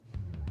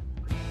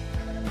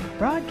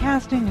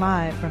Broadcasting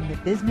live from the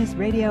Business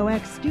Radio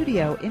X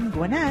studio in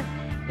Gwinnett,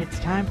 it's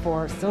time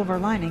for Silver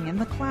Lining in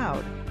the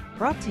Cloud,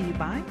 brought to you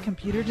by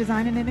Computer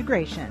Design and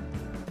Integration.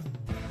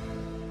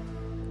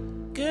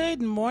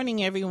 Good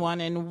morning, everyone,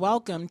 and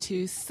welcome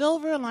to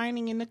Silver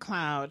Lining in the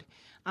Cloud.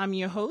 I'm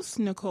your host,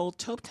 Nicole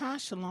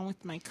Toptosh, along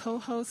with my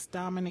co-host,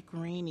 Dominic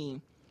Rainey.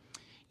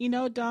 You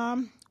know,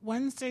 Dom,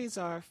 Wednesdays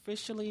are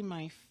officially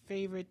my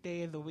favorite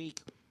day of the week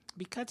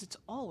because it's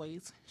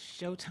always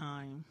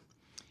showtime.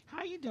 How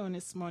are you doing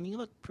this morning? You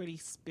look pretty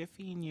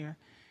spiffy in your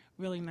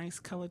really nice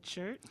colored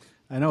shirt.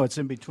 I know it's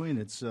in between.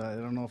 It's I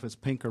don't know if it's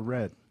pink or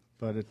red,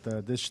 but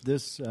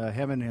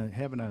having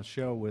a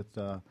show with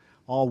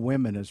all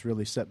women has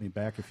really set me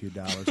back a few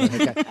dollars.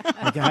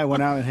 I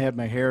went out and had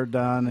my hair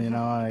done. You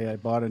know, I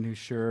bought a new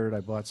shirt. I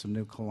bought some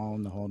new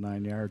cologne, the whole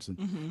 9 yards,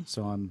 and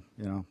so I'm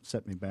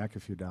set me back a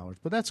few dollars.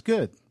 But that's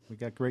good. We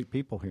got great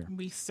people here.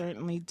 We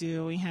certainly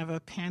do. We have a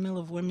panel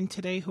of women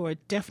today who are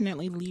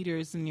definitely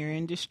leaders in their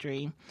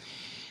industry.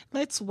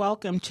 Let's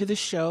welcome to the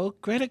show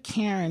Greta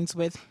Cairns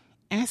with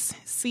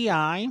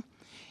SCI.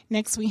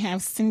 Next, we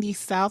have Cindy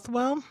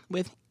Southwell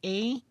with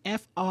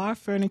AFR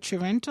Furniture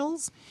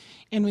Rentals.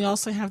 And we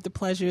also have the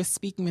pleasure of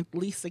speaking with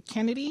Lisa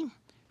Kennedy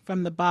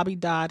from the Bobby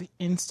Dodd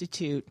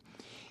Institute.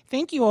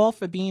 Thank you all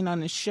for being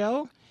on the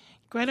show.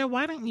 Greta,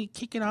 why don't you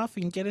kick it off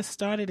and get us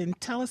started and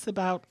tell us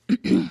about,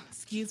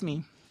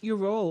 your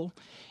role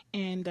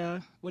and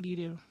what do you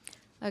do?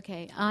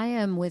 Okay, I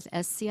am with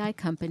SCI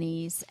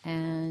Companies,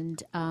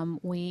 and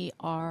we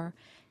are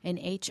an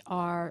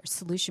HR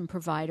solution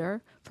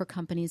provider for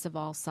companies of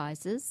all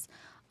sizes.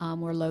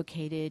 We're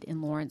located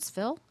in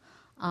Lawrenceville,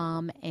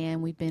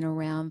 and we've been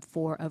around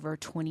for over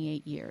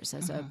 28 years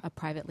as a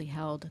privately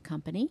held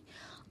company.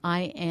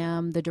 I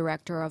am the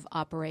Director of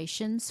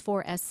Operations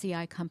for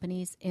SCI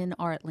Companies in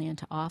our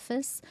Atlanta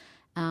office,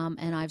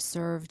 and I've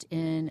served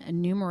in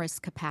numerous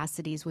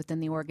capacities within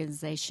the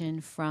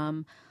organization,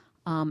 from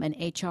an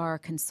HR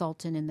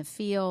consultant in the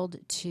field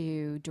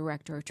to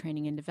Director of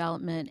Training and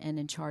Development and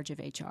in charge of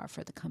HR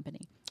for the company.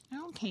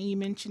 Okay, you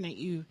mentioned that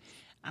you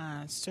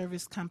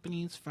service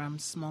companies from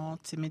small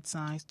to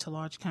mid-sized to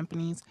large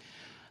companies.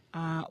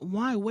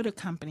 Why would a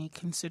company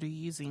consider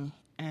using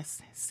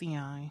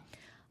SCI?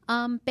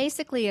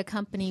 Basically, a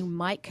company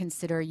might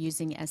consider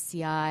using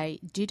SCI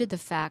due to the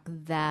fact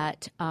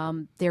that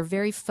they're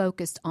very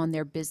focused on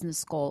their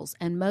business goals,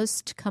 and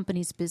most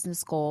companies'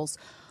 business goals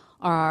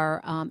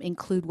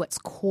include what's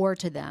core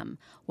to them,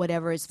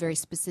 whatever is very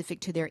specific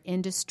to their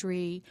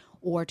industry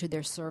or to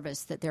their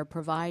service that they're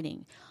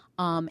providing.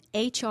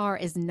 HR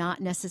is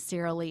not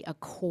necessarily a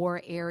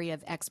core area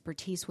of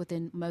expertise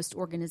within most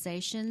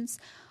organizations,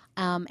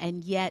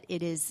 and yet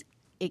it is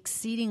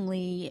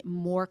exceedingly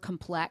more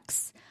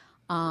complex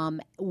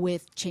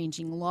with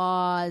changing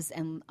laws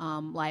and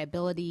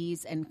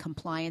liabilities and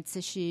compliance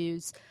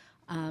issues.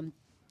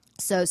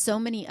 So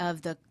many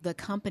of the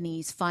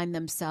companies find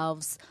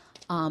themselves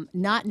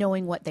not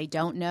knowing what they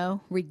don't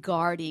know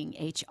regarding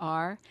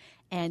HR,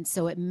 and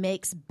so it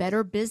makes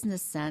better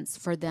business sense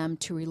for them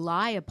to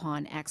rely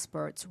upon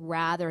experts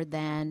rather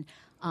than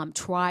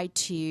try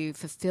to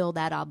fulfill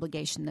that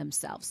obligation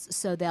themselves.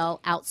 So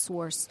they'll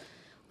outsource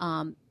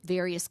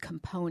various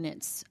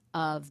components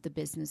of the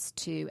business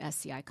to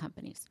SCI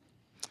companies.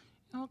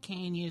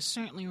 Okay, and you're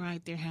certainly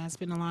right. There has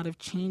been a lot of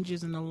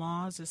changes in the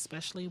laws,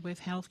 especially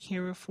with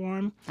healthcare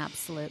reform.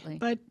 Absolutely.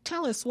 But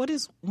tell us, what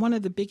is one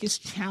of the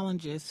biggest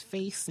challenges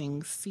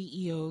facing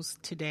CEOs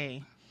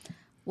today?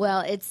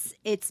 Well,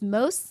 it's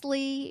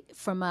mostly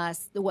from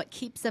us. What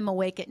keeps them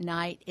awake at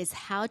night is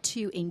how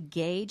to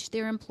engage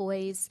their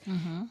employees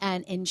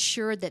and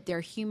ensure that their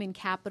human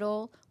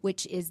capital,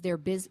 which is their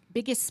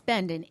biggest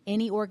spend in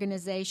any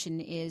organization,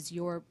 is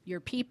your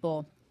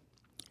people,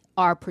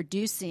 are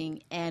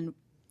producing and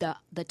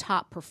the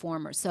top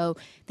performers. So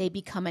they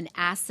become an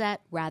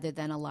asset rather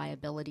than a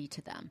liability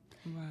to them.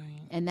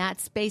 Right. And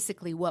that's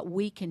basically what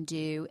we can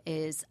do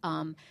is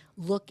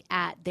look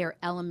at their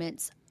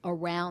elements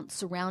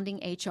surrounding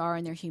HR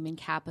and their human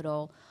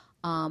capital,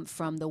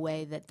 from the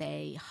way that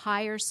they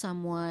hire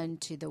someone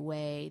to the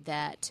way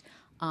that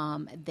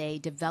they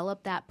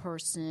develop that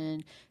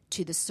person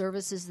to the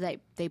services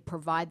that they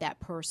provide that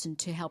person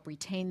to help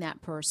retain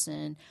that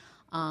person.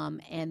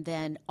 And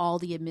then all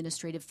the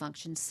administrative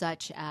functions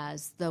such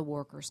as the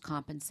workers'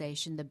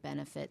 compensation, the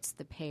benefits,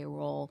 the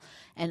payroll,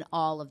 and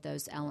all of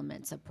those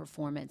elements of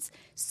performance,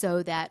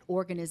 so that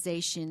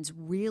organizations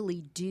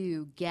really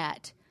do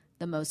get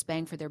the most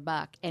bang for their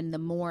buck. And the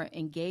more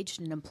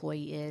engaged an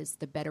employee is,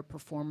 the better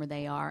performer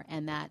they are,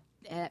 and that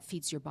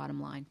feeds your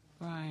bottom line.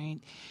 Right.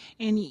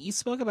 And you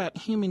spoke about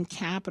human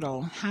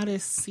capital. How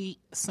does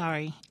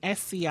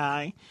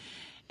SCI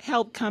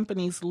help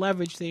companies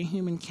leverage their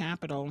human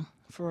capital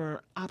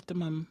for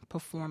optimum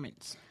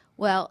performance?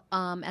 Well,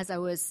 as I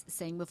was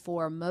saying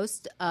before,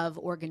 most of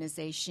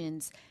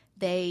organizations,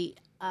 they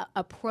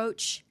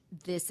approach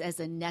this as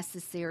a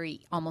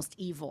necessary, almost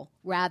evil,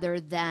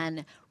 rather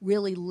than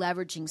really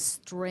leveraging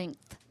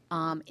strength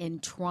in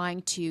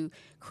trying to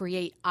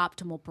create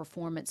optimal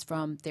performance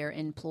from their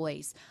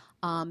employees.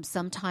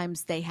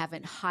 Sometimes they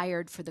haven't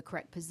hired for the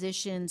correct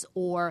positions,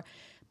 or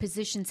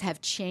positions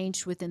have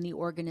changed within the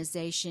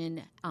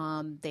organization.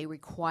 They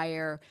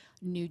require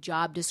new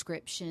job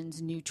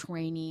descriptions, new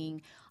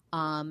training,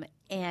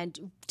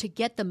 and to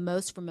get the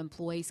most from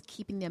employees,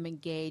 keeping them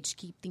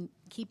engaged,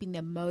 keeping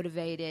them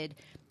motivated.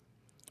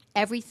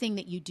 Everything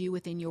that you do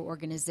within your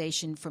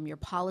organization, from your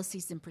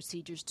policies and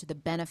procedures to the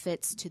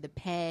benefits to the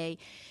pay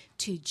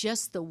to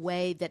just the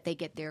way that they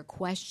get their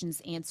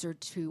questions answered,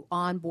 to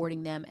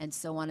onboarding them and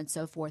so on and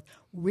so forth,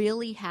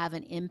 really have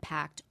an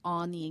impact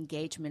on the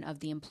engagement of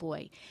the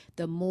employee.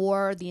 The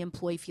more the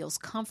employee feels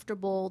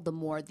comfortable, the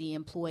more the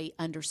employee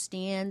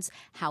understands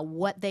how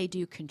what they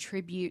do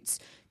contributes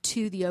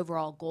to the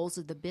overall goals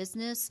of the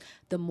business,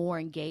 the more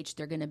engaged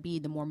they're going to be,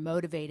 the more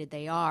motivated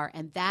they are.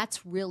 And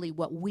that's really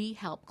what we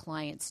help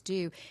clients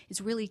do, is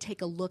really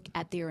take a look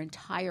at their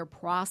entire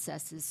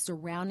processes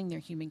surrounding their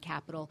human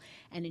capital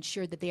and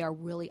ensure that they are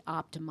really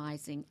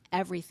optimizing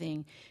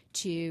everything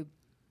to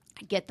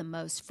get the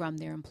most from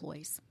their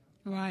employees.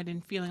 Right,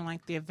 and feeling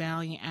like they're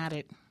value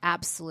added.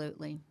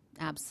 Absolutely.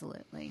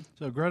 Absolutely.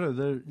 So, Greta,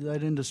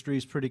 that industry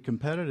is pretty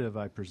competitive,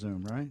 I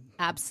presume, right?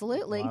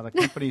 Absolutely. A lot of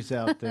companies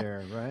out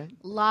there, right?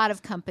 A lot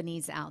of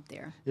companies out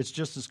there. It's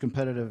just as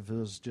competitive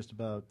as just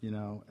about,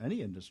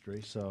 any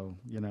industry. So,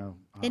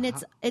 And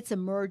it's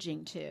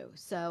emerging, too.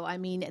 So, I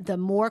mean, the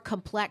more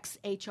complex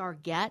HR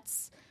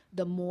gets,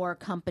 the more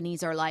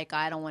companies are like,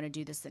 I don't want to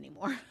do this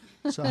anymore.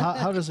 So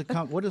how does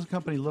what does a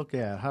company look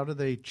at? How do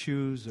they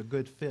choose a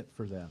good fit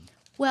for them?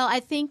 Well, I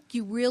think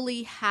you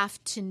really have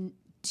to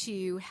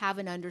have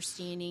an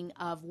understanding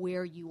of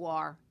where you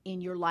are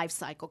in your life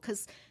cycle,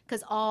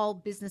 because all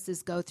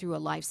businesses go through a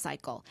life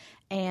cycle.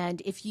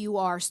 And if you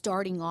are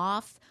starting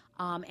off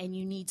and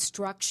you need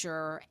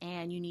structure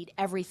and you need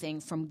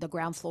everything from the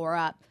ground floor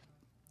up,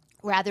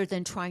 rather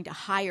than trying to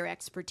hire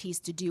expertise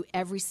to do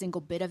every single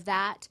bit of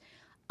that,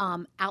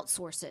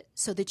 outsource it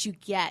so that you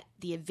get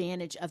the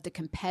advantage of the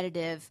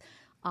competitive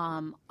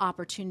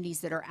opportunities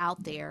that are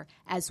out there,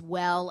 as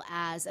well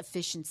as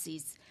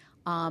efficiencies.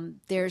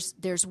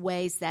 There's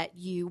ways that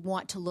you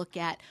want to look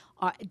at,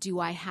 do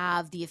I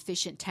have the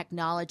efficient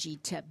technology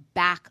to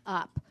back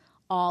up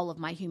all of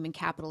my human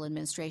capital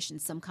administration?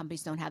 Some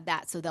companies don't have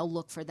that, so they'll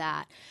look for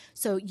that.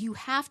 So you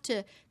have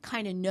to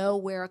kind of know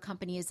where a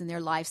company is in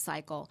their life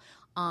cycle.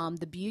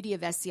 The beauty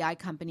of SCI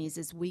companies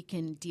is we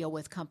can deal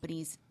with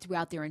companies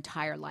throughout their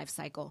entire life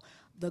cycle.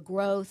 The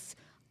growth,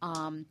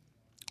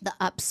 the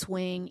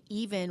upswing,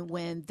 even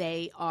when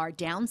they are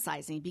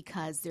downsizing,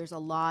 because there's a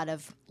lot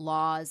of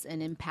laws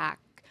and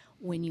impact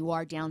when you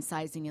are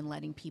downsizing and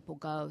letting people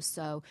go.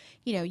 So,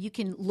 you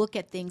can look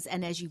at things,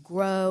 and as you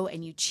grow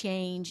and you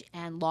change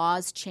and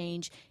laws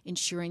change,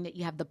 ensuring that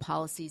you have the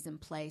policies in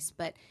place.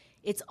 But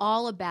it's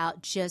all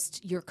about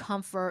just your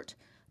comfort,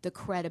 the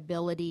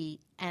credibility,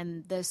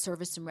 and the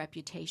service and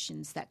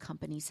reputations that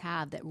companies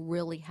have that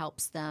really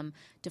helps them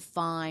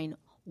define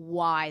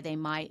why they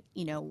might,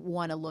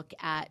 want to look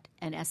at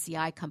an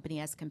SCI company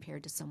as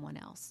compared to someone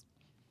else.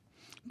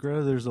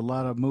 Greta, there's a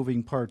lot of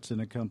moving parts in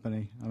a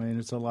company. I mean,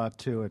 it's a lot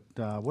to it.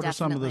 What are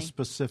some of the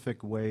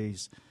specific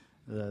ways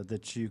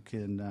that you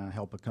can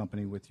help a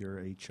company with their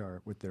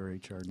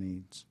HR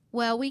needs?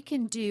 Well, we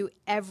can do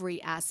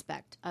every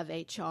aspect of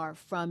HR,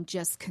 from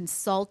just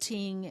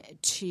consulting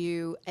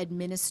to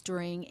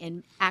administering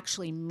and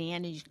actually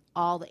manage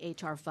all the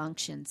HR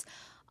functions.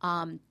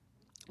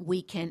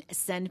 We can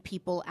send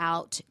people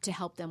out to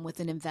help them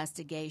with an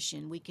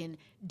investigation. We can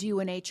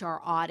do an HR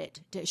audit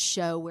to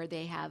show where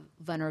they have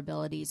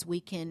vulnerabilities. We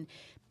can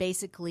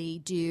basically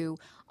do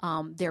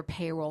their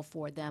payroll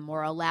for them,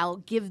 or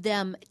give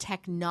them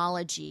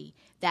technology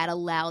that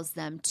allows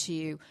them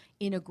to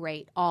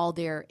integrate all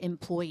their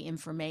employee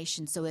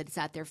information so that it's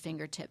at their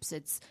fingertips.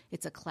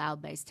 It's a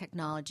cloud-based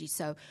technology.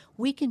 So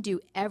we can do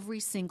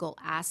every single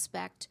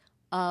aspect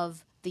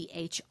of the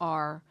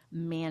HR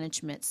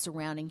management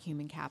surrounding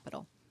human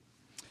capital.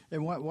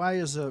 And why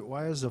is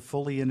a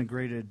fully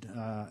integrated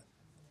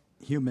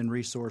human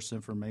resource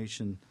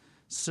information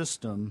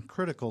system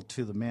critical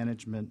to the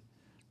management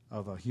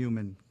of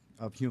human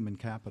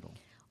capital?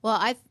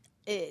 Well,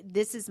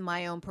 this is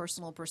my own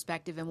personal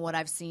perspective, and what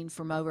I've seen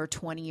from over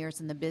 20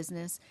 years in the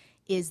business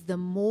is the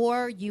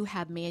more you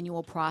have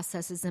manual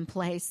processes in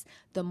place,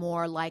 the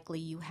more likely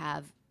you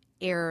have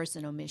errors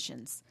and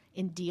omissions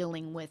in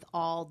dealing with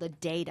all the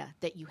data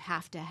that you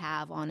have to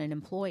have on an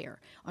employer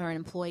or an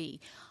employee.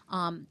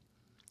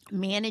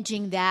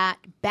 Managing that,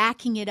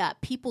 backing it up.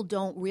 People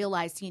don't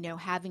realize,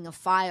 having a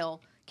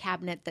file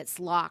cabinet that's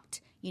locked,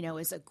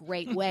 is a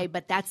great way,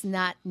 but that's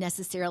not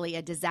necessarily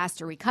a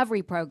disaster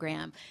recovery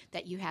program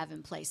that you have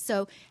in place.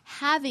 So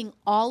having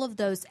all of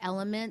those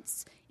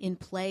elements in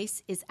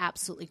place is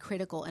absolutely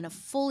critical, and a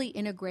fully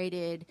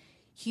integrated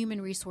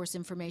human resource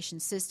information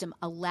system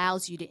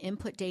allows you to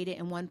input data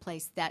in one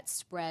place that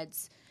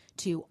spreads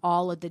to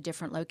all of the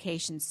different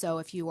locations. So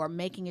if you are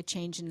making a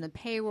change in the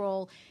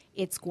payroll,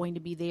 it's going to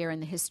be there in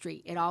the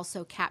history. It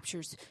also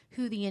captures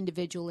who the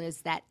individual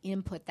is that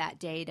input that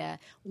data,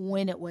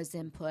 when it was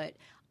input.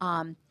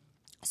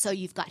 So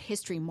you've got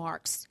history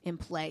marks in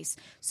place.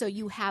 So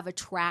you have a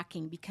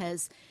tracking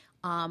because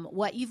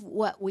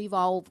what we've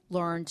all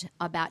learned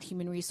about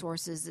human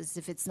resources is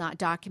if it's not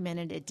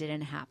documented, it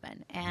didn't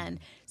happen. And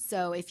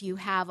so if you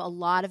have a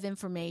lot of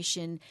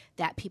information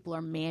that people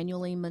are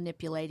manually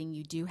manipulating,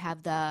 you do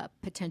have the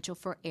potential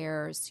for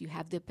errors. You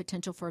have the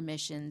potential for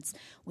omissions.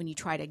 When you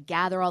try to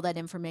gather all that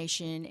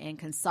information and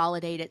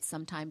consolidate it,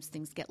 sometimes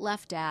things get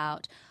left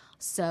out.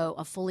 So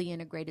a fully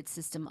integrated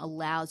system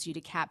allows you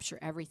to capture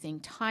everything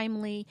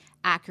timely,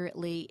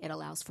 accurately. It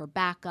allows for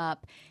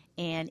backup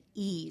and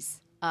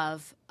ease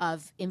of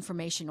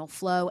informational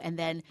flow. And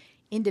then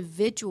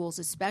individuals,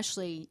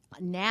 especially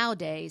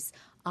nowadays,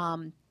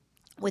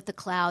 with the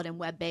cloud and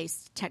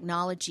web-based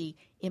technology,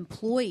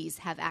 employees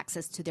have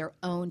access to their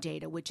own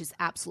data, which is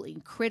absolutely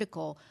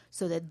critical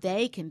so that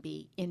they can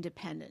be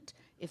independent.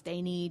 If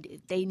they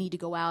need to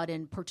go out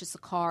and purchase a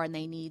car and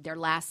they need their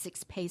last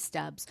 6 pay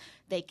stubs,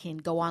 they can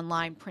go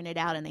online, print it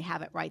out, and they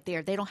have it right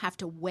there. They don't have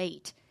to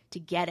wait to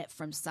get it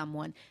from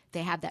someone.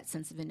 They have that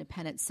sense of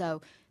independence.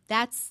 So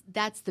that's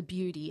the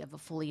beauty of a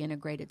fully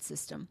integrated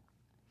system.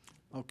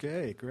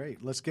 Okay,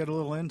 great. Let's get a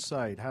little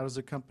insight. How does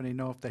a company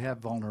know if they have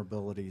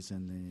vulnerabilities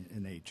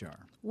in HR?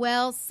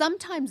 Well,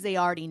 sometimes they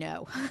already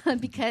know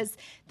because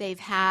they've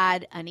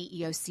had an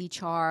EEOC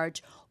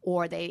charge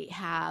or they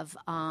have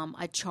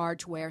a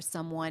charge where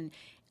someone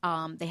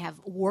they have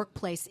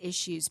workplace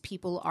issues.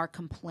 People are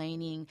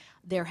complaining.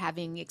 They're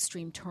having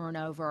extreme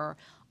turnover.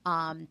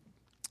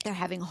 They're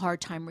having a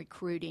hard time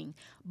recruiting.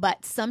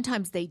 But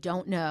sometimes they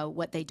don't know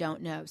what they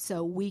don't know.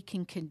 So we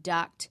can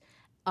conduct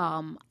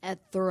a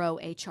thorough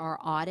HR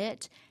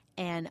audit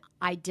and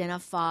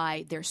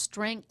identify their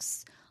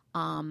strengths,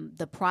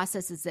 the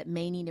processes that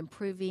may need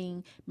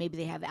improving. Maybe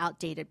they have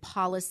outdated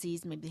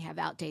policies. Maybe they have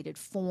outdated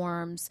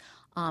forms.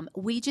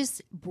 We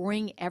just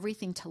bring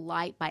everything to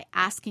light by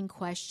asking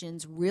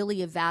questions,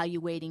 really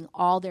evaluating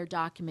all their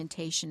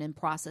documentation and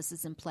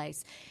processes in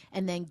place,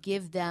 and then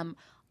give them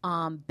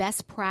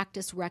best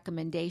practice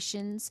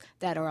recommendations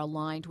that are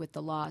aligned with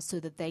the law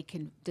so that they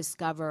can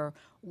discover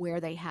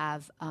where they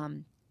have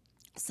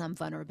some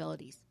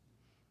vulnerabilities.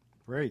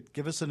 Great.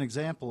 Give us an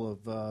example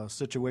of a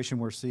situation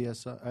where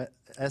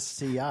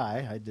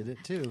SCI, I did it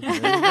too. There you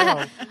go.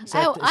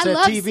 I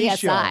love TV CSI.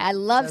 show. I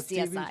love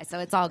CSI, so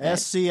it's all good.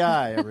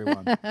 SCI,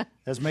 everyone,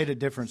 has made a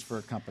difference for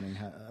a company.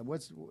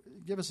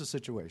 Give us a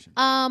situation.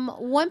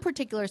 One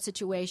particular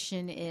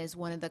situation is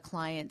one of the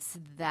clients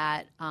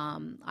that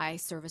I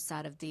service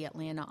out of the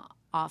Atlanta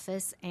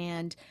office,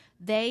 and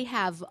they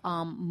have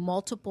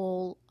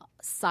multiple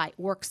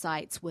work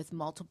sites with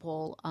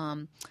multiple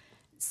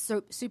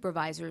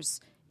supervisors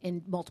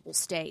in multiple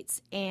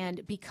states.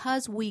 And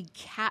because we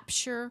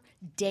capture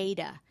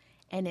data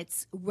and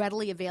it's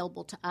readily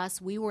available to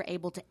us, we were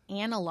able to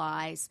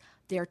analyze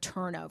their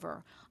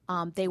turnover.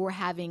 They were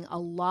having a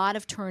lot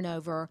of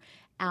turnover,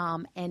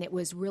 and it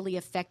was really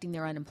affecting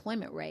their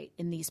unemployment rate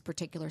in these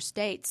particular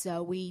states.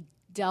 So we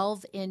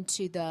delved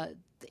into the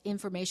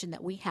information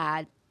that we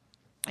had,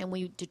 and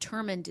we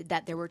determined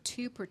that there were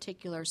 2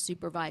 particular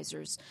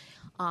supervisors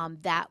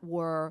that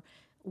were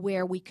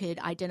where we could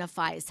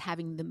identify as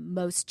having the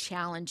most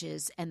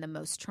challenges and the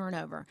most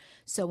turnover.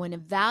 So when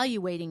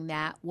evaluating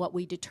that, what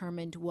we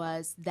determined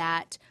was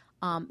that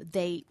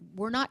they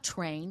were not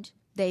trained,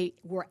 they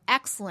were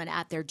excellent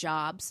at their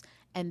jobs,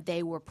 and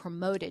they were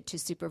promoted to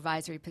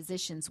supervisory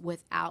positions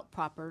without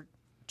proper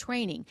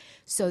training.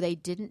 So they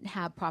didn't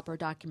have proper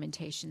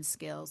documentation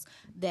skills.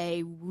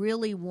 They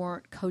really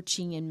weren't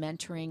coaching and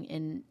mentoring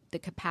in the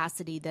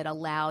capacity that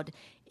allowed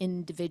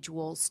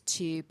individuals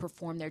to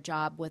perform their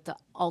job with the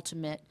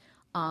ultimate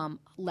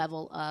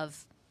level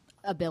of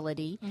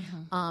ability.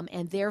 Mm-hmm.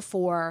 And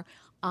therefore,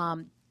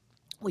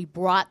 we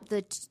brought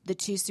the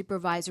 2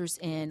 supervisors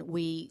in.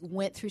 We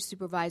went through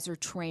supervisor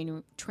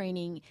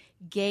training,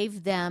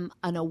 gave them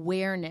an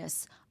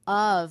awareness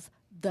of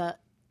the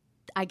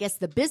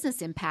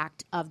business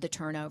impact of the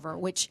turnover,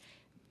 which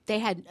they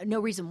had no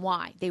reason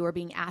why. They were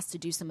being asked to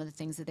do some of the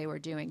things that they were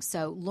doing.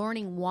 So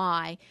learning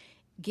why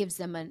gives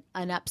them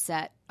an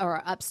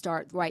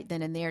upstart right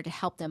then and there to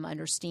help them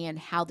understand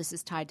how this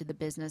is tied to the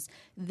business.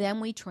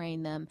 Then we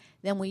trained them.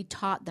 Then we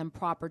taught them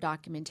proper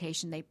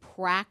documentation. They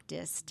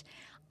practiced.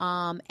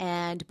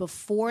 And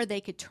before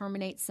they could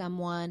terminate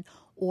someone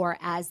or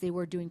as they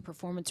were doing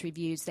performance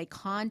reviews, they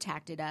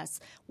contacted us.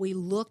 We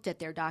looked at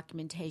their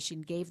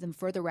documentation, gave them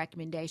further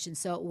recommendations.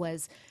 So it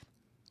was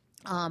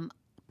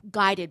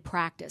guided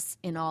practice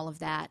in all of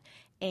that.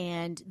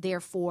 And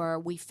therefore,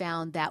 we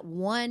found that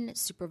one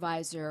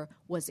supervisor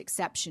was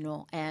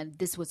exceptional, and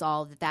this was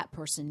all that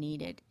person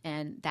needed.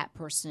 And that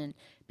person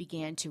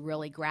began to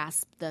really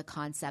grasp the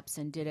concepts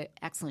and did an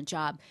excellent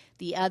job.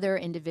 The other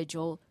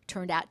individual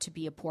turned out to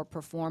be a poor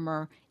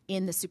performer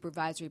in the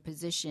supervisory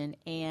position,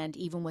 and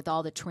even with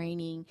all the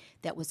training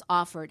that was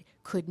offered,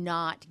 could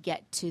not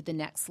get to the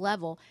next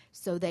level.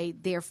 So they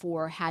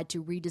therefore had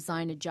to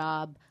redesign a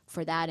job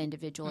for that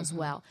individual as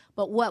well.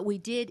 But what we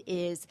did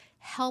is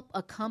help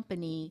a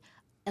company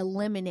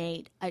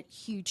eliminate a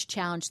huge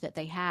challenge that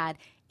they had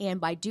And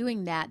by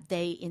doing that,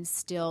 they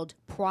instilled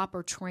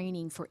proper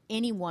training for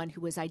anyone who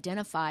was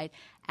identified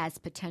as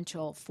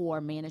potential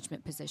for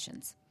management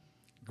positions.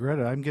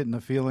 Greta, I'm getting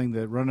the feeling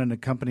that running a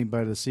company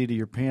by the seat of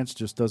your pants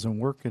just doesn't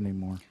work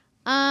anymore.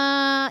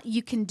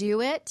 You can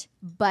do it,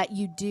 but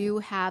you do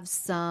have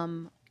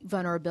some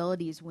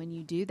vulnerabilities when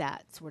you do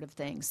that sort of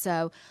thing.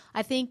 So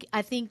I think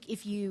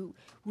if you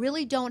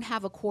really don't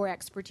have a core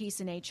expertise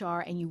in HR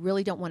and you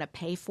really don't want to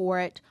pay for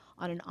it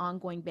on an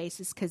ongoing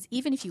basis, because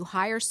even if you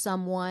hire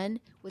someone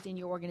within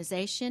your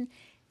organization,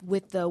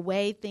 with the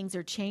way things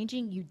are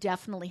changing, you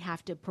definitely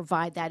have to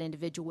provide that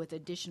individual with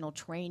additional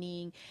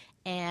training,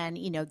 and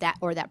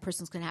that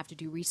person's going to have to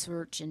do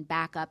research and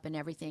backup and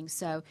everything.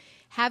 So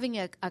having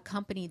a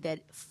company that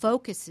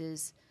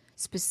focuses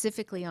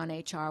specifically on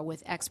HR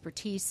with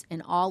expertise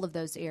in all of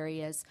those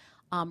areas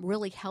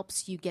really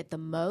helps you get the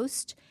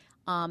most.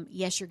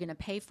 Yes, you're going to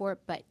pay for it,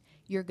 but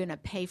you're going to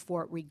pay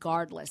for it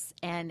regardless.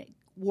 And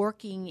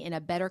working in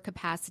a better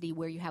capacity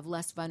where you have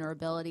less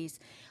vulnerabilities,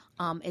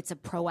 it's a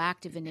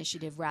proactive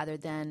initiative rather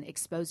than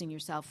exposing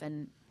yourself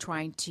and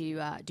trying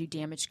to do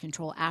damage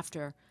control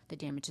after the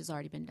damage has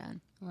already been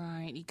done.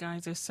 Right. You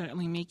guys are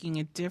certainly making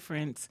a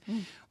difference.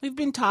 We've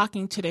been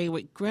talking today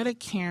with Greta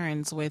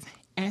Cairns with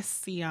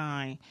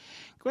SCI.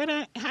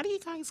 Greta, how do you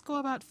guys go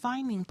about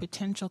finding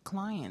potential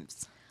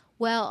clients?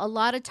 Well, a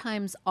lot of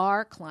times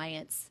our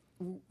clients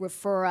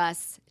refer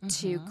us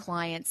to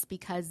clients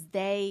because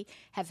they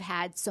have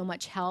had so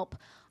much help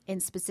in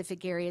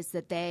specific areas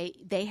that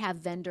they have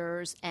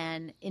vendors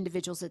and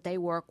individuals that they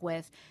work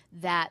with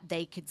that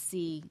they could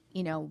see,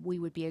 we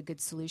would be a good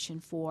solution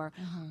for.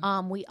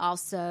 We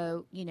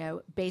also,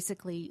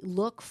 basically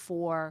look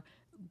for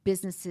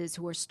businesses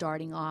who are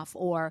starting off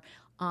or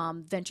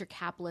venture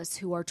capitalists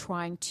who are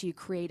trying to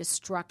create a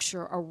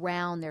structure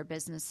around their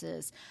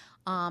businesses.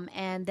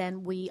 And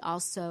then we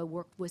also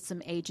work with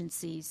some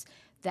agencies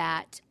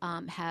that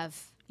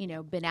have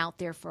been out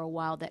there for a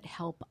while that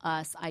help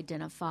us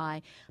identify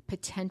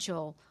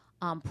potential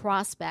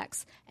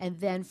prospects. And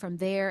then from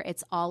there,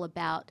 it's all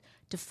about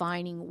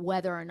defining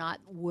whether or not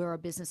we're a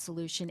business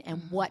solution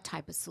and what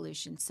type of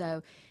solution.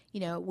 So,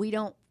 we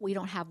don't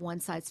have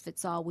one size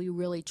fits all. We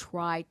really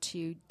try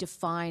to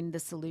define the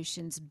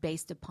solutions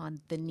based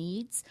upon the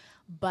needs,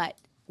 but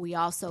we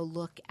also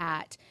look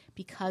at,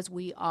 because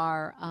we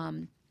are,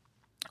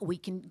 we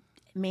can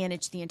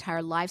manage the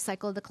entire life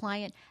cycle of the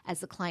client. As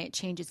the client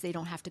changes, they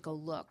don't have to go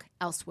look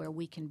elsewhere.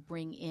 We can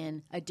bring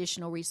in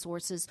additional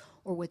resources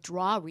or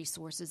withdraw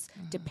resources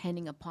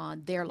depending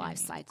upon their life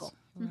cycle.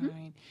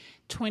 Right.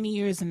 20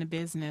 years in the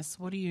business,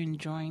 what are you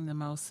enjoying the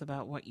most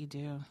about what you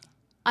do?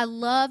 I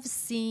love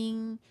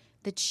seeing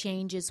the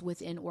changes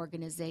within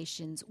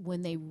organizations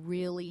when they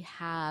really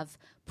have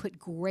put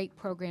great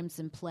programs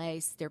in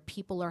place. Their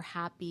people are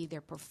happy,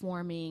 they're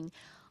performing,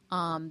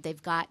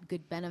 they've got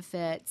good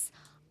benefits.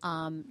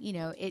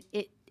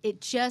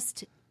 It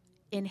just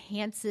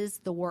enhances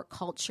the work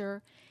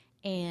culture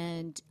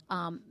and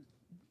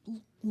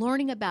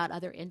learning about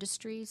other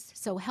industries.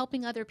 So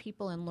helping other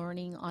people and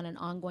learning on an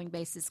ongoing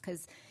basis,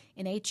 because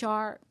in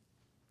HR,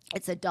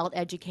 it's adult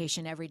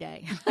education every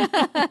day.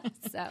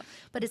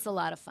 But it's a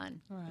lot of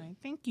fun. All right.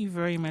 Thank you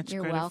very much,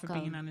 You're Greta, welcome. for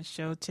being on the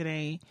show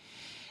today.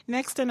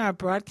 Next in our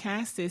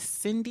broadcast is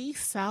Cindy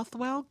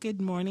Southwell.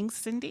 Good morning,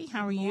 Cindy.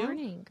 How are you? Good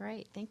morning.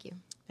 Great. Thank you.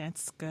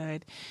 That's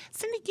good.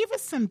 Cindy, give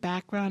us some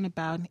background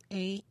about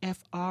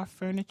AFR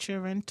Furniture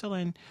Rental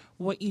and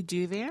what you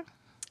do there.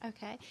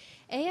 Okay.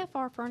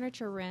 AFR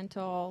Furniture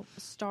Rental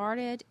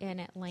started in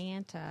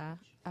Atlanta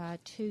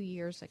 2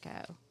 years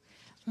ago.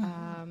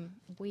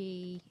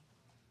 We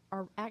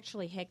are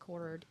actually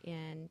headquartered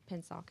in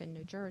Pensacola,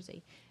 New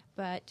Jersey.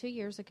 But 2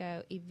 years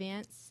ago,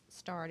 events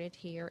started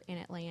here in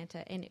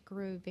Atlanta, and it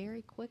grew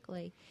very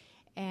quickly.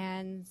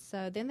 And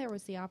so then there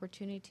was the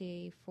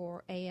opportunity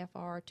for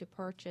AFR to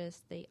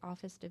purchase the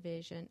office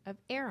division of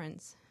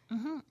Aaron's.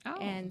 Oh.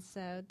 And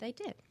so they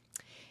did.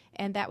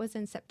 And that was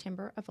in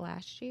September of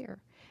last year,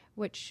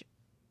 which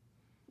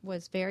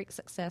was very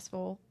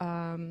successful,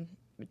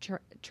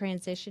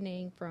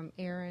 transitioning from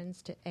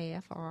Aaron's to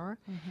AFR.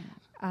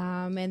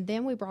 And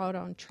then we brought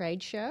on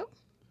trade show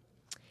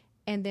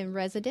and then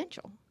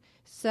residential.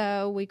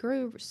 So we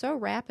grew so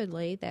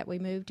rapidly that we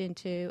moved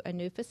into a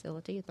new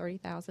facility, a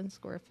 30,000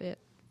 square foot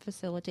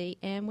facility,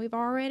 and we've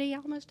already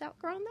almost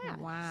outgrown that.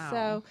 Wow.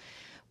 So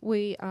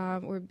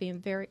we're being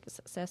very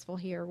successful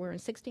here. We're in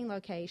 16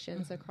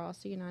 locations across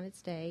the United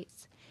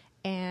States.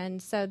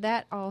 And so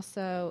that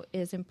also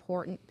is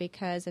important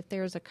because if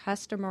there's a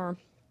customer,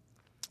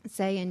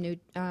 say in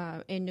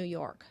New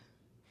York,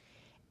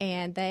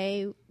 and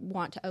they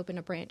want to open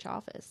a branch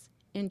office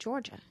in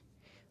Georgia,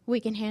 we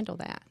can handle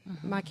that.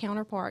 My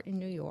counterpart in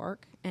New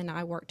York and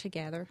I work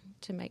together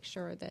to make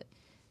sure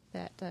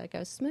that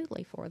goes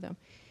smoothly for them.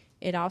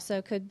 It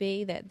also could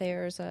be that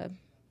there's a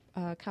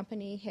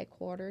company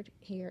headquartered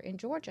here in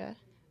Georgia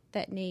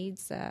that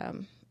needs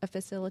a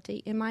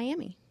facility in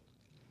Miami.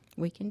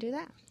 We can do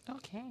that.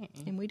 Okay.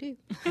 And we do.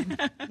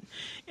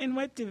 And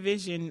what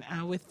division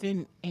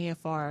within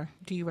AFR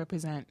do you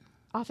represent?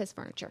 Office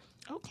furniture.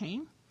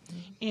 Okay.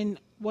 And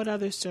what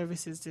other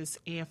services does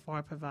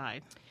AFR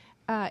provide?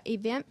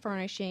 Event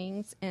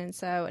furnishings, and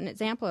so an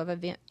example of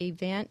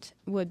event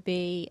would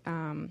be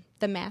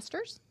the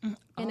Masters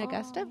in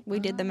Augusta. We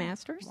did the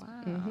Masters.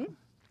 Wow.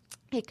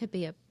 It could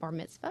be a bar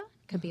mitzvah,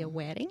 it could be a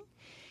wedding.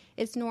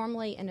 It's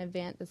normally an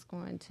event that's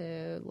going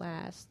to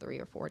last 3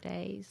 or 4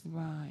 days.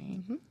 Right.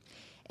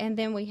 And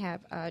then we have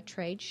a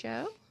trade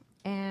show,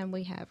 and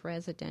we have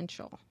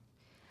residential.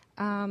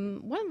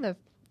 One of the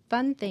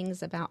fun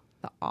things about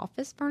the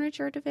office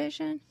furniture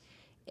division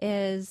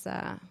is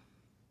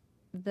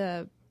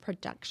the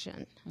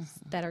production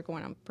that are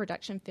going on,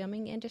 production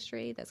filming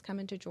industry that's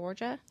coming to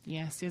Georgia.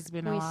 Yes, there's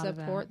been a We lot of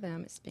that. support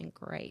them. It's been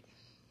great.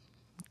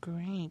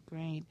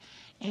 Great.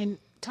 And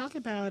talk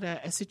about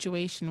a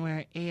situation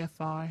where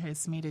AFR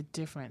has made a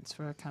difference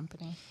for a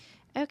company.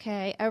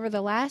 Okay, over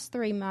the last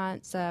 3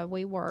 months,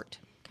 we worked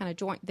kind of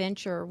joint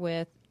venture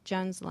with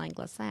Jones Lang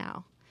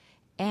LaSalle,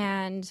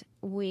 and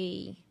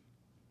we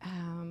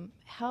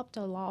helped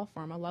a law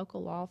firm, a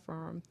local law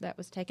firm that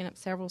was taking up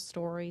several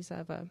stories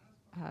of a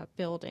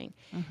building.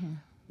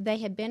 They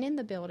had been in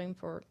the building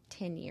for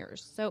 10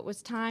 years, so it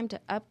was time to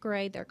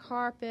upgrade their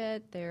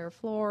carpet, their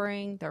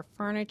flooring, their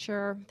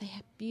furniture. They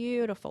had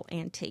beautiful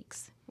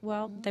antiques.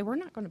 Well, they were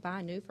not going to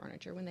buy new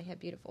furniture when they had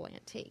beautiful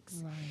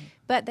antiques,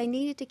 but they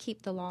needed to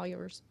keep the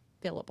lawyers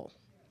billable.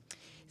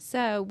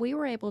 So we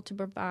were able to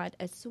provide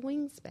a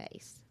swing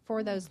space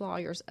for those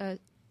lawyers, a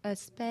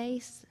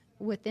space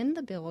within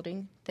the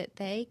building that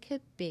they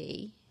could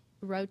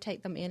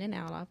rotate them in and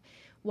out of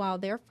while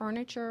their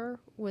furniture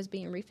was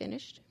being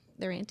refinished,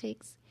 their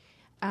antiques.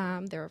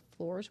 Their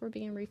floors were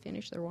being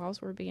refinished, their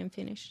walls were being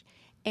finished.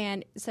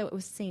 And so it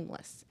was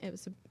seamless. It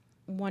was a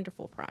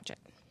wonderful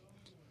project.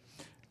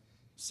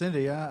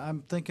 Cindy,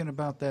 I'm thinking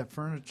about that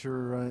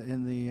furniture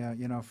in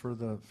the for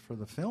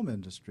the film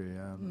industry.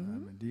 I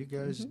mean, do you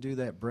guys do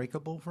that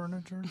breakable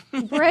furniture?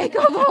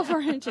 Breakable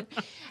furniture.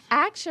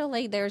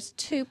 Actually, there's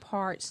 2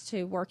 parts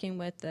to working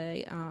with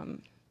the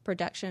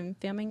production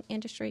filming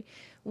industry.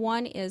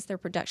 One is their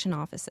production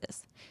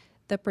offices.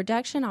 The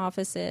production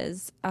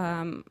offices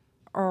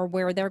are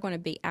where they're going to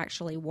be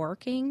actually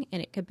working,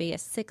 and it could be a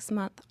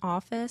 6-month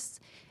office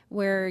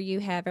where you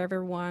have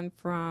everyone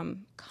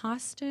from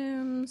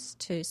costumes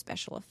to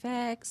special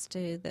effects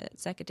to the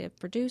executive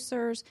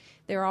producers.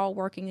 They're all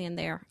working in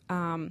there.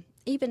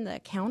 Even the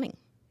accounting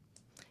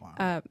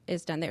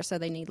is done there, so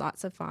they need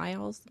lots of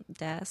files,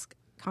 desk,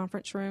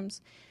 conference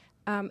rooms.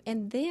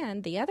 And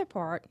then the other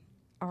part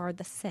are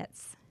the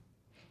sets.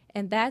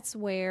 And that's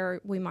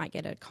where we might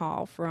get a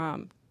call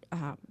from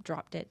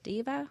Drop Dead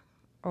Diva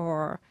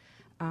or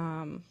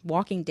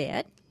Walking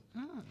Dead.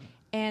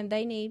 And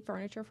they need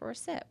furniture for a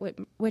set,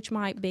 which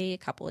might be a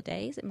couple of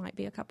days. It might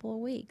be a couple of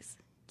weeks.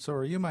 So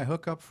are you my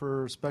hookup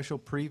for special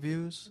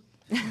previews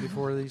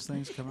before these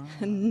things come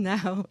out?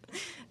 No,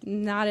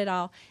 not at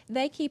all.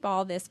 They keep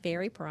all this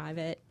very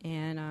private,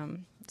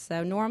 and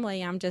so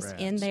normally I'm just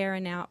in there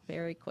and out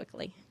very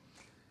quickly.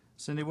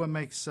 Cindy, what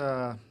makes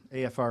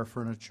AFR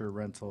Furniture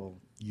Rental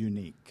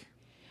unique?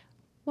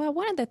 Well,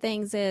 one of the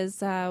things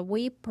is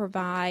we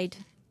provide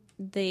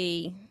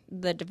the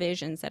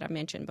divisions that I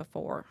mentioned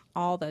before,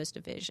 all those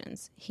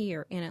divisions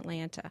here in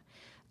Atlanta.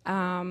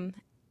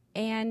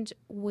 And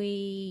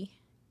we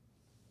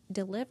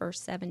deliver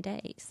 7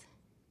 days.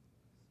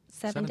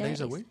 7 days. 7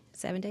 days a week?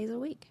 7 days a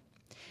week.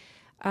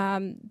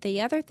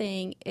 The other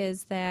thing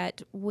is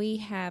that we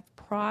have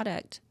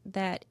product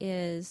that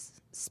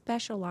is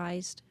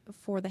specialized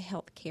for the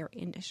healthcare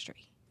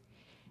industry.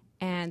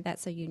 And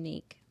that's a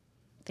unique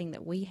thing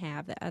that we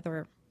have that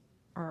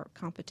our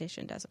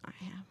competition does not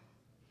have.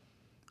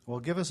 Well,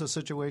 give us a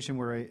situation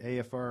where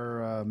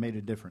AFR made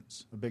a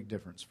difference, a big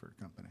difference for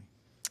a company.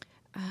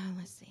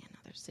 Let's see,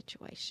 another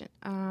situation.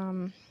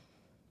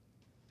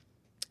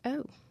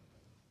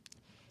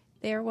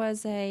 There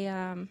was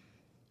a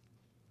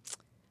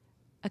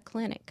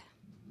clinic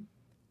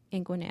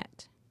in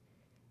Gwinnett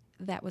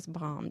that was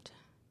bombed,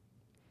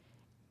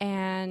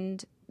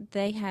 and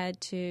they had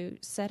to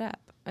set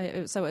up.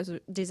 So it was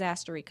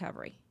disaster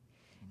recovery.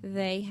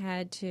 They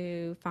had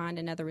to find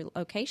another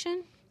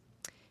location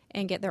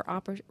and get their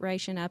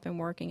operation up and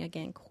working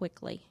again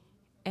quickly.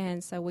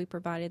 And so we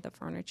provided the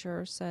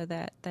furniture so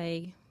that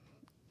they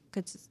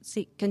could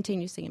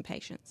continue seeing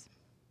patients.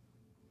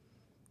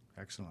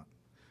 Excellent.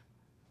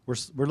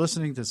 We're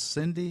listening to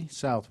Cindy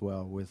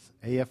Southwell with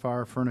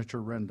AFR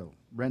Furniture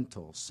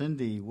Rental.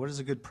 Cindy, what is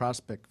a good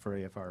prospect for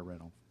AFR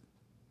Rental?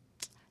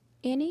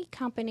 Any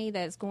company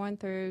that's going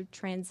through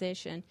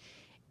transition,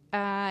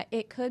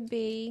 it could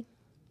be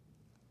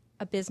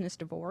a business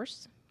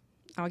divorce.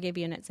 I'll give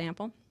you an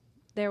example.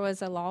 There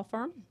was a law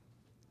firm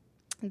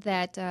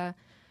that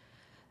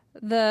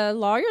the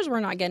lawyers were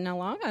not getting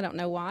along. I don't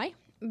know why.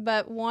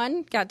 But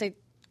one got to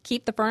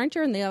keep the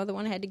furniture and the other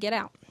one had to get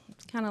out.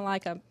 It's kind of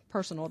like a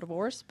personal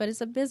divorce, but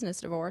it's a business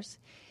divorce.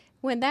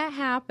 When that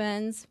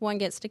happens, one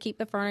gets to keep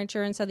the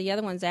furniture, and so the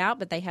other one's out,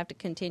 but they have to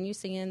continue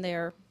seeing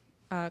their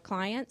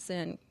clients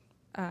and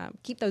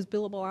keep those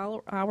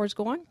billable hours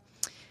going.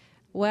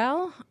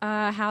 Well,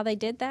 how they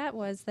did that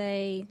was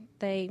they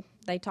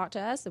talked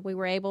to us that we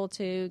were able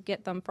to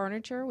get them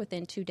furniture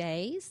within 2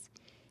 days.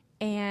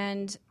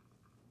 And,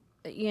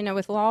 you know,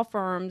 with law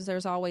firms,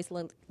 there's always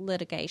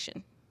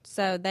litigation.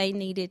 So they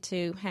needed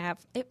to have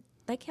it.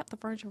 They kept the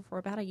furniture for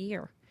about a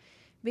year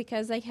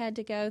because they had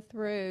to go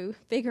through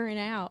figuring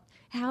out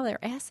how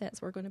their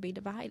assets were going to be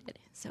divided.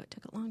 So it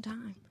took a long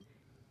time.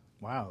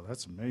 Wow,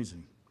 that's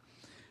amazing.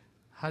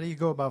 How do you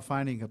go about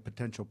finding a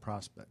potential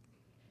prospect?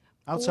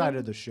 Outside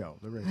of the show,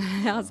 the radio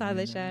show. Outside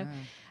the show.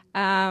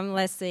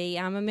 Let's see.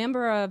 I'm a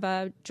member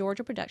of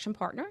Georgia Production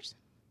Partners.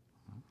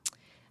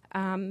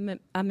 I'm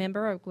a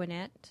member of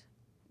Gwinnett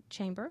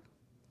Chamber,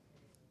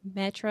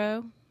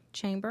 Metro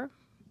Chamber.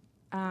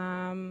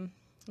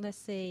 Let's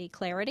see,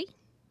 Clarity,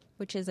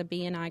 which is a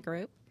B&I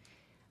group.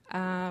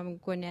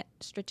 Gwinnett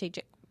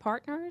Strategic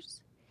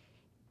Partners.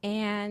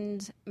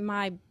 And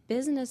my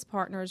business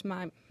partners,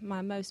 my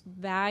most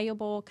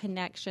valuable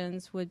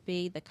connections would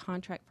be the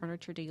contract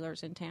furniture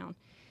dealers in town,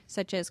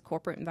 such as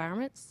Corporate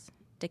Environments,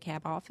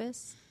 DeKalb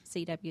Office,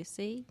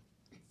 CWC,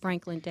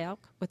 Franklin Delk,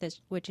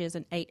 which is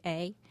an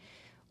 8A.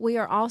 We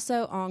are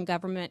also on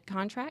government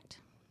contract,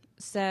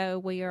 so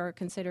we are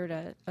considered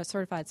a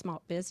certified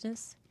small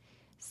business.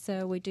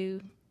 So we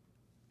do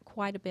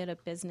quite a bit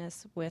of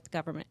business with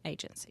government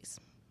agencies.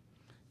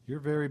 You're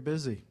very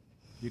busy.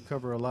 You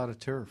cover a lot of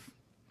turf.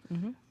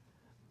 Mm-hmm.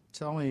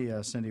 Tell me,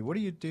 Cindy, what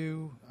do you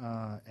do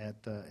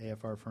at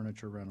AFR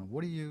Furniture Rental?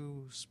 What do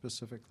you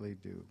specifically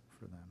do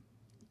for them?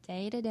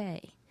 Day to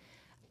day.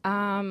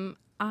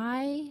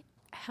 I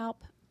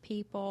help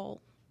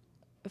people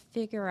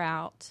figure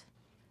out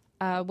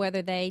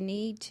whether they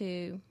need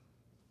to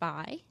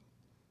buy,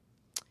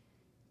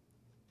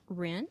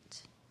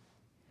 rent,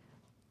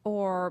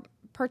 or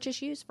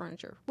purchase used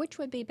furniture, which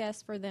would be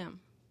best for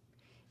them.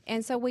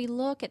 And so we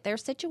look at their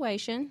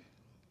situation,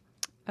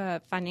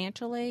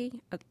 financially,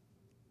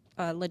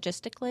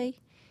 logistically,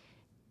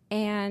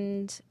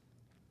 and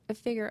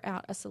figure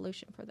out a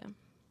solution for them.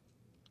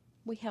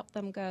 We help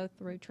them go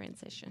through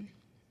transition.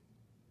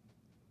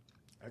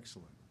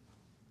 Excellent.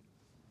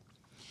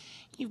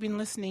 You've been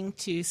listening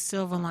to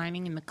Silver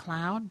Lining in the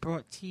Cloud,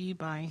 brought to you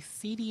by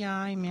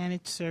CDI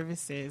Managed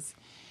Services.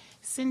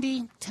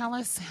 Cindy, tell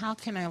us, how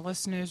can our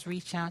listeners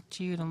reach out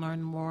to you to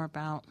learn more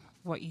about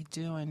what you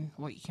do and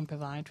what you can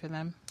provide for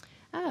them?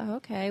 Oh,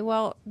 okay.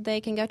 Well, they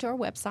can go to our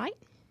website,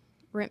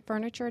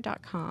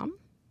 rentfurniture.com,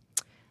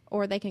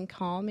 or they can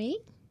call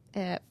me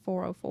at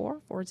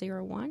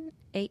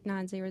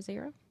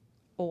 404-401-8900,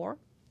 or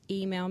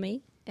email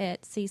me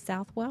at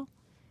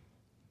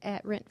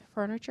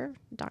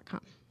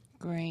csouthwell@rentfurniture.com.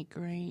 Great,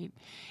 great.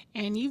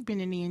 And you've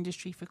been in the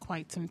industry for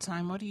quite some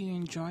time. What are you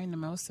enjoying the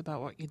most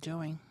about what you're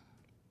doing?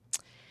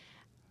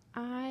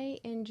 I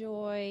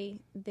enjoy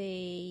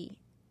the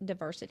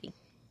diversity.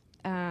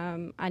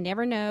 I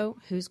never know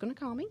who's going to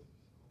call me.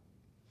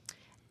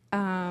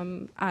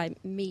 I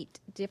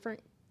meet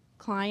different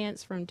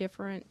clients from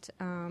different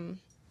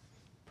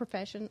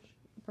professions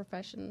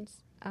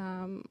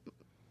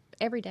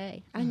every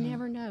day. I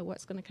never know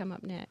what's going to come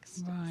up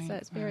next. Right, so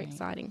it's very right.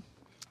 exciting.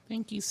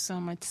 Thank you so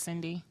much,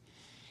 Cindy.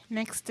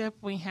 Next up,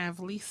 we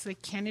have Lisa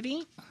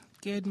Kennedy.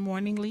 Good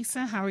morning,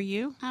 Lisa. How are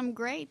you? I'm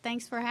great.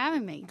 Thanks for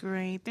having me.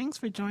 Great. Thanks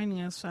for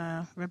joining us,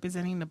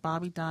 representing the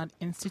Bobby Dodd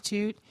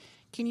Institute.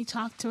 Can you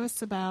talk to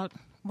us about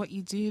what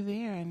you do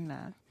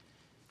there?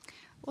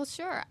 Well,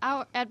 sure.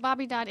 At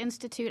Bobby Dodd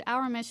Institute,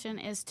 our mission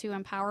is to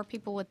empower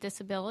people with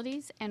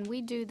disabilities, and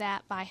we do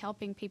that by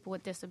helping people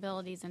with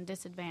disabilities and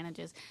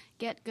disadvantages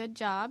get good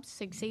jobs,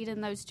 succeed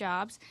in those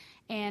jobs,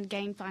 and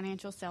gain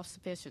financial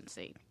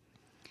self-sufficiency.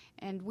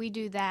 And we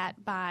do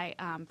that by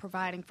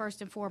providing,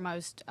 first and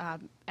foremost,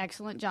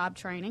 excellent job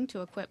training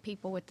to equip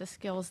people with the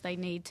skills they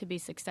need to be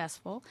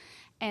successful.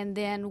 And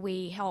then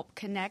we help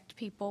connect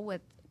people with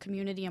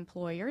community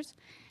employers.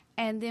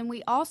 And then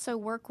we also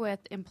work with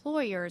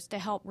employers to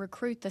help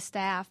recruit the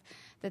staff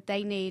that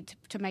they need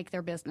to make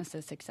their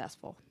businesses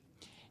successful.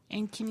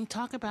 And can you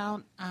talk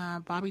about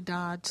Bobby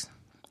Dodd's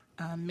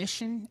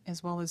mission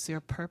as well as their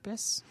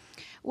purpose?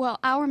 Well,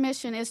 our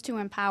mission is to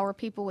empower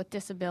people with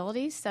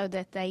disabilities so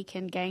that they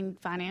can gain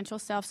financial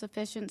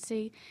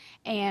self-sufficiency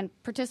and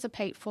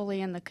participate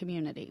fully in the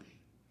community.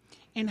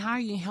 And how are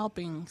you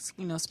helping,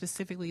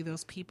 specifically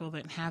those people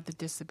that have the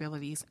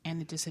disabilities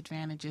and the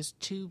disadvantages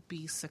to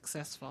be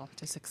successful,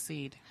 to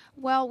succeed?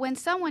 Well, when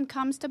someone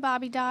comes to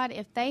Bobby Dodd,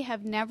 if they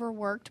have never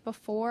worked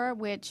before,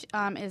 which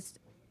is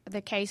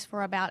the case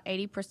for about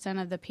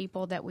 80% of the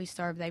people that we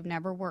serve, they've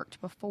never worked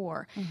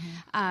before.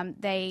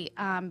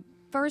 Mm-hmm.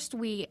 First,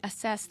 we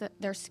assess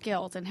their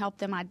skills and help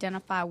them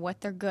identify what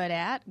they're good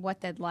at,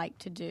 what they'd like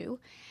to do.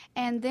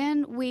 And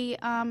then we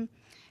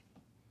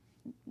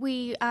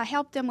we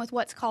help them with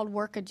what's called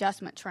work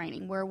adjustment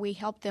training, where we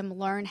help them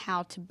learn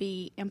how to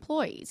be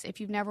employees. If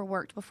you've never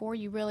worked before,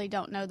 you really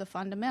don't know the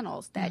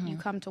fundamentals, that you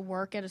come to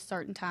work at a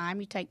certain time,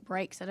 you take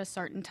breaks at a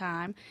certain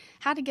time,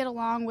 how to get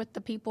along with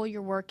the people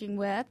you're working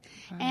with,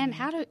 and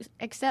how to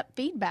accept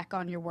feedback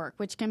on your work,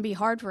 which can be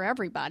hard for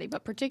everybody,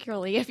 but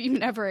particularly if you've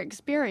never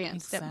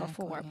experienced it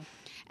before.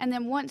 And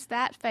then once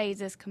that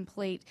phase is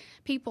complete,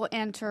 people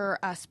enter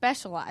a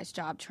specialized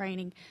job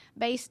training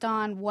based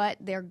on what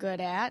they're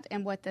good at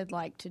and what they'd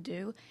like to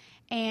do.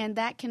 And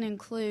that can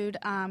include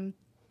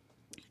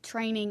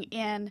training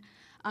in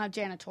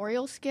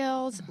janitorial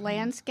skills,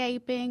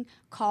 landscaping,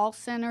 call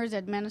centers,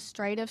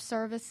 administrative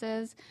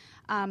services,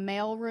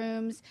 mail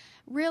rooms,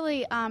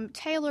 really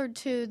tailored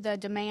to the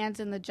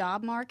demands in the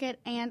job market,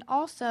 and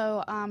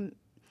also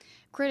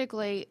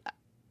critically,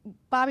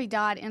 Bobby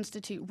Dodd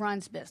Institute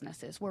runs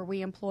businesses where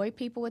we employ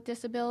people with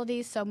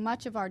disabilities, so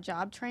much of our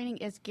job training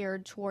is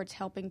geared towards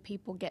helping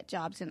people get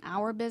jobs in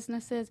our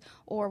businesses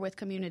or with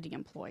community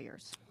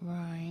employers.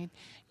 Right.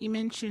 You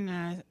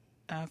mentioned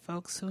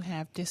folks who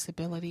have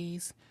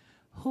disabilities.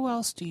 Who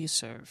else do you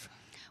serve?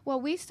 Well,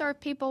 we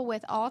serve people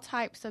with all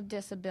types of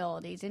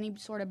disabilities, any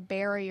sort of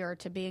barrier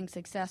to being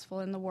successful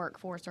in the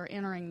workforce or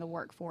entering the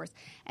workforce.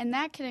 And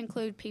that can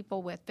include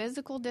people with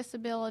physical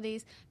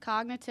disabilities,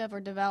 cognitive or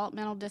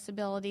developmental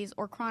disabilities,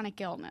 or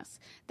chronic illness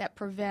that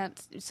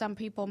prevents, some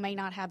people may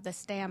not have the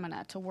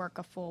stamina to work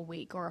a full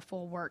week or a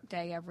full work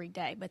day every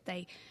day, but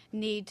they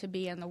need to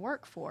be in the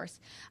workforce,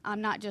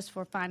 not just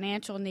for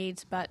financial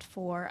needs, but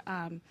for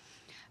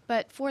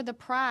the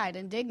pride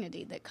and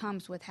dignity that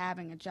comes with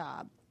having a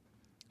job.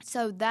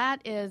 So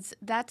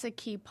that's a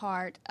key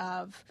part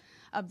of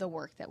the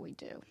work that we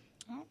do.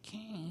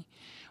 Okay.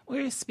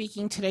 We're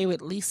speaking today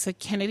with Lisa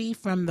Kennedy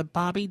from the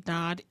Bobby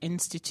Dodd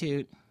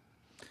Institute.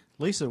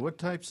 Lisa, what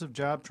types of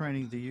job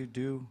training do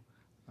you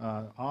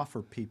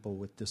offer people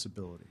with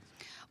disabilities?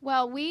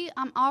 Well, we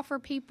offer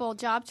people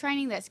job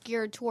training that's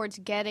geared towards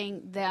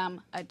getting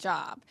them a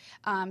job.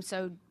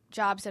 So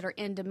jobs that are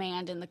in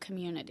demand in the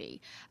community.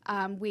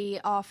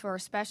 We offer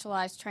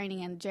specialized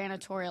training in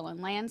janitorial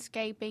and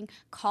landscaping.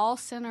 Call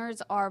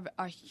centers are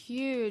a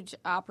huge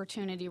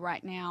opportunity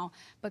right now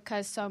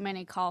because so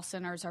many call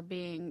centers are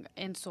being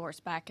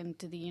insourced back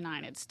into the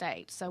United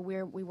States. So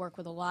we work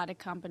with a lot of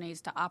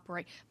companies to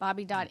operate.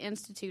 Bobby Dodd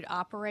Institute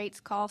operates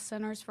call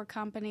centers for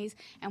companies,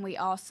 and we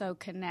also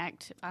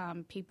connect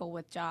people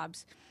with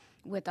jobs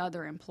with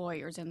other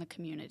employers in the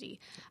community.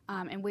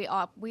 And we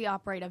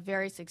operate a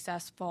very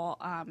successful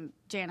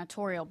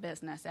janitorial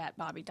business at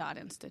Bobby Dodd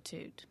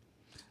Institute.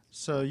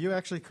 So you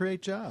actually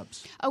create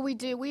jobs? Oh, we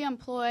do. We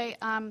employ,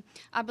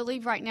 I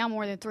believe right now,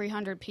 more than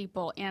 300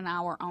 people in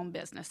our own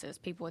businesses,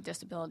 people with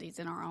disabilities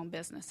in our own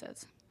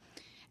businesses.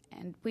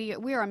 And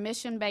we are a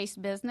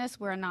mission-based business.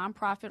 We're a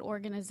nonprofit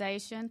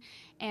organization,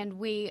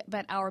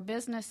 but our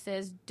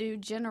businesses do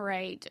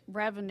generate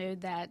revenue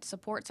that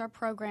supports our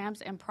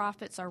programs, and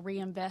profits are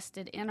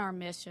reinvested in our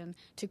mission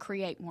to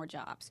create more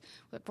jobs.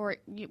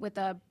 With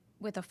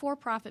a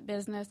for-profit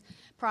business,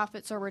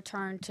 profits are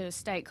returned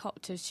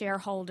to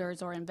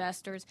shareholders or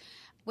investors.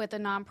 With a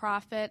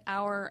nonprofit,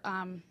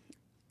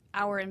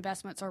 our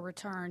investments are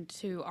returned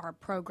to our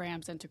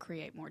programs and to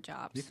create more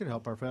jobs. You could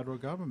help our federal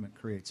government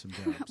create some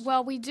jobs.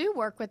 Well, we do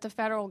work with the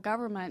federal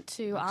government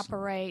to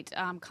operate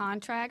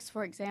contracts.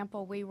 For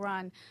example, we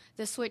run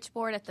the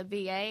switchboard at the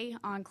VA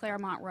on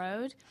Claremont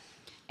Road,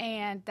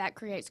 and that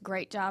creates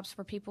great jobs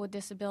for people with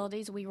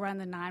disabilities. We run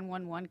the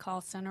 911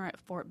 call center at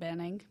Fort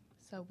Benning.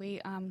 So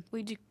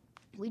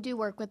we do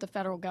work with the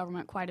federal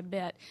government quite a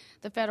bit.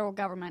 The federal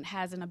government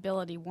has an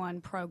Ability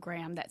One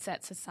program that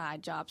sets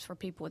aside jobs for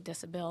people with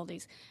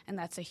disabilities, and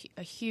that's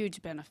a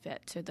huge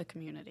benefit to the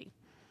community.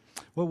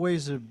 What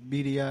ways are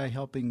BDI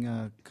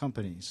helping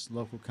companies,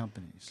 local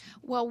companies?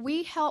 Well,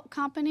 we help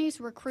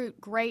companies recruit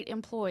great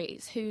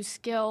employees whose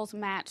skills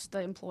match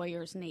the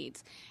employer's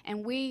needs.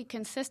 And we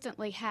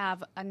consistently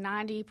have a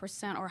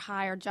 90% or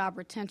higher job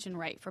retention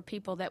rate for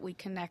people that we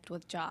connect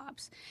with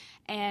jobs.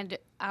 And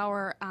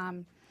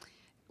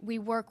we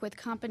work with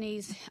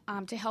companies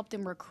to help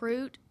them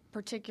recruit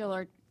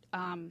particular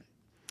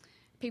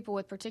people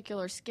with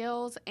particular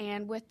skills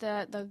and with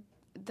the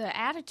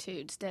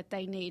attitudes that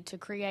they need to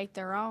create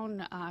their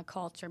own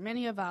culture.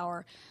 Many of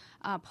our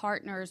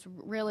partners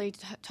really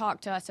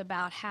talk to us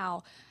about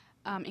how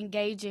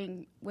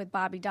engaging with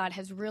Bobby Dodd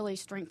has really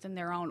strengthened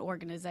their own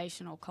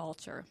organizational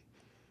culture.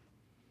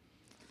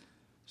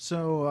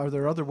 So are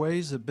there other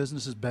ways that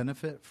businesses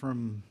benefit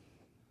from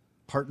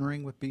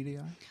partnering with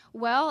BDI?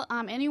 Well,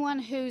 anyone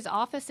whose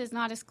office is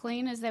not as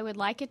clean as they would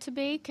like it to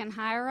be can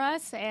hire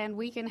us, and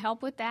we can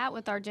help with that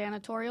with our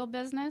janitorial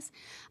business.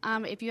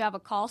 If you have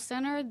a call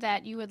center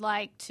that you would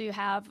like to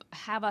have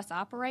us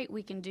operate,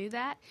 we can do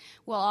that.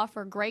 We'll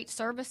offer great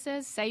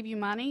services, save you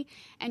money,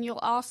 and you'll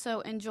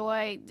also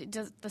enjoy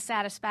the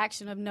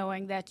satisfaction of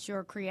knowing that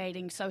you're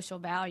creating social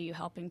value,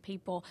 helping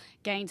people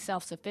gain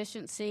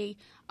self-sufficiency,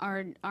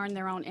 earn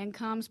their own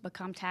incomes,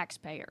 become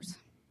taxpayers.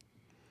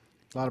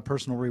 A lot of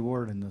personal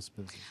reward in this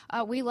business.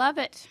 We love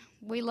it.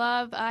 We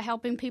love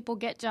helping people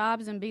get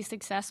jobs and be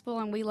successful,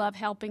 and we love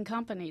helping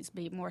companies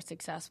be more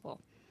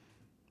successful.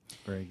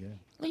 Very good.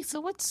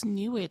 Lisa, what's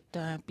new at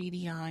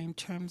BDI in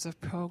terms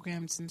of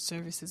programs and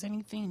services?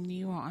 Anything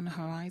new on the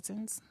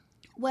horizons?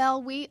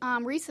 Well, we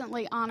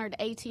recently honored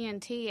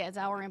AT&T as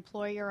our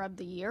Employer of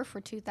the Year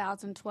for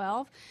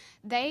 2012.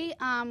 They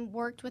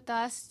worked with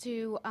us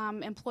to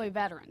employ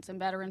veterans and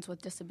veterans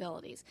with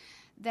disabilities.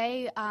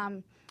 They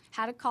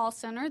had a call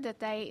center that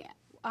they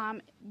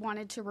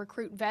wanted to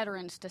recruit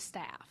veterans to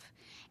staff.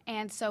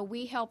 And so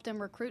we helped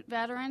them recruit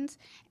veterans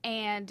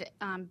and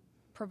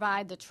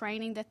provide the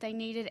training that they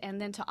needed, and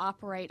then to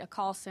operate a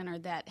call center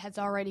that has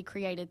already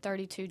created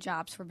 32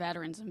 jobs for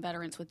veterans and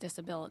veterans with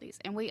disabilities.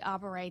 And we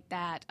operate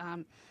that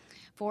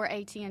for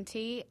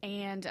AT&T,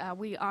 and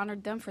we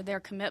honored them for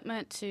their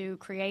commitment to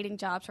creating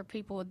jobs for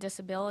people with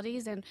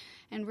disabilities and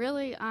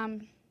really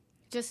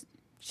just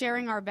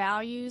sharing our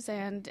values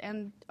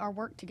and our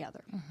work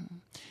together. Mm-hmm.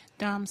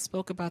 Dom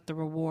spoke about the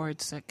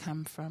rewards that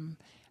come from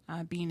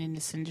being in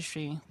this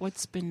industry.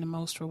 What's been the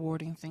most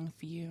rewarding thing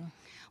for you?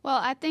 Well,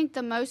 I think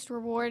the most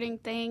rewarding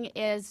thing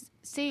is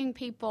seeing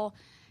people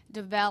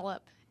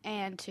develop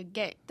and to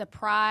get the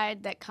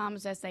pride that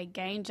comes as they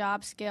gain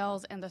job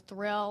skills and the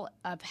thrill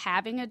of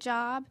having a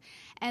job,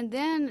 and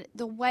then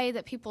the way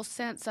that people's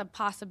sense of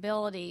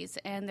possibilities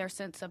and their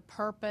sense of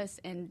purpose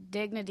and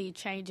dignity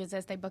changes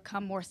as they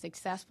become more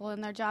successful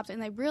in their jobs,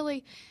 and they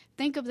really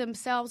think of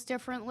themselves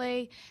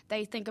differently.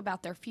 They think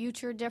about their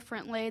future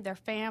differently, their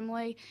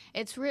family.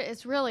 It's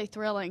really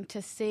thrilling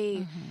to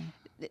see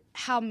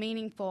how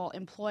meaningful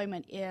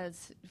employment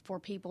is for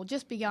people,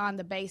 just beyond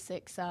the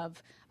basics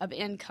of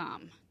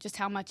income, just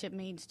how much it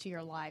means to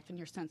your life and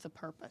your sense of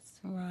purpose.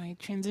 Right.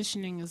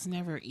 Transitioning is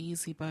never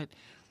easy, but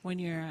when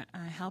you're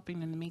helping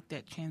them to make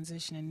that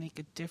transition and make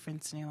a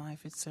difference in your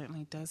life, it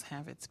certainly does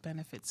have its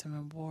benefits and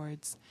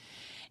rewards.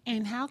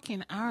 And how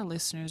can our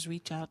listeners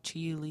reach out to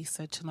you,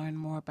 Lisa, to learn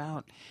more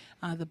about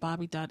the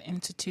Bobby Dodd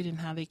Institute and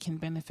how they can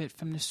benefit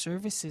from the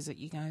services that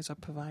you guys are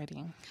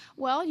providing?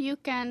 Well, you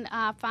can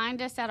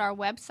find us at our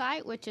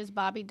website, which is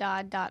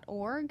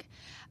bobbydodd.org,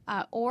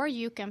 or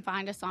you can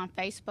find us on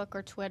Facebook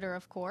or Twitter,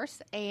 of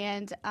course,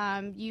 and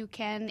you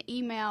can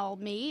email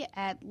me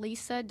at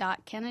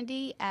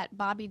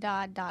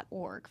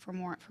lisa.kennedy@bobbydodd.org for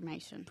more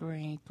information.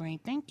 Great.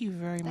 Thank you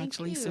very much,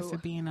 Lisa, you. for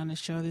being on the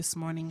show this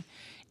morning.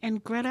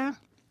 And Greta,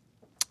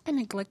 I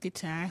neglected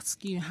to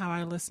ask you how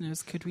our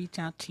listeners could reach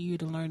out to you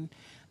to learn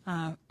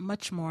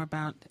much more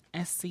about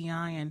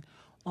SCI and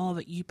all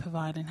that you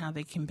provide and how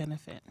they can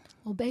benefit.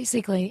 Well,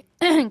 basically,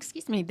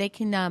 they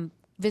can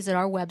visit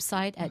our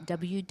website at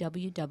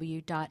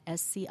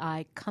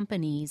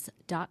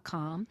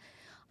www.scicompanies.com.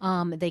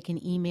 They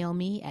can email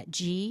me at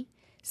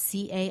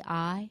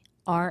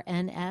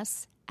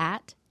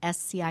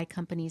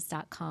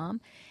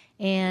gcairns@scicompanies.com.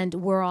 And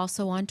we're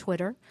also on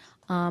Twitter,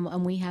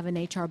 and we have an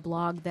HR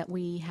blog that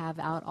we have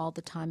out all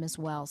the time as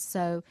well.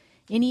 So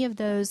any of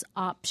those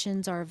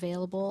options are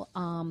available,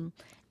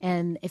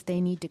 and if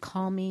they need to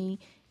call me,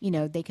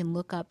 they can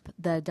look up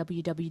the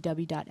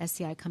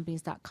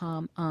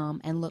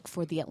www.scicompanies.com and look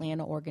for the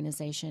Atlanta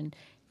organization,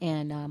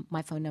 and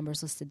my phone number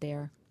is listed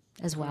there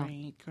as well.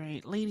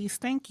 Great. Ladies,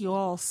 thank you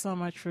all so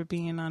much for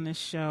being on this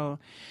show.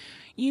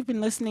 You've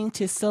been listening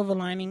to Silver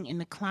Lining in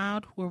the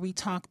Cloud, where we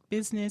talk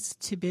business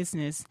to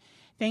business.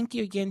 Thank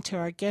you again to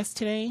our guest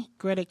today,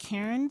 Greta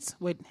Cairns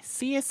with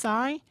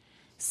CSI,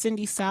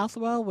 Cindy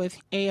Southwell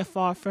with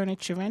AFR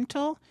Furniture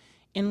Rental,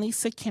 and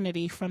Lisa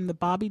Kennedy from the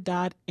Bobby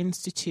Dodd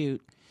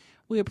Institute.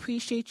 We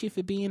appreciate you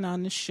for being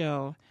on the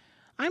show.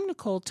 I'm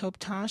Nicole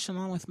Toptosh,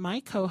 along with my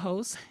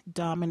co-host,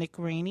 Dominic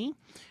Rainey,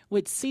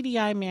 with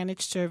CDI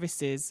Managed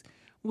Services,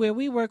 where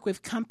we work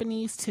with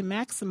companies to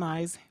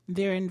maximize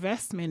their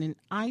investment in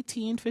IT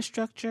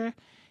infrastructure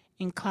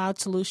and cloud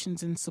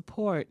solutions and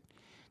support.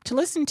 To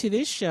listen to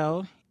this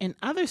show and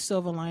other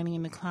Silver Lining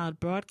in the Cloud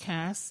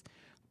broadcasts,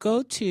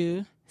 go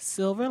to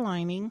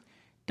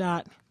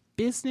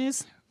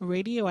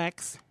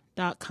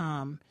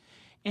silverlining.businessradiox.com.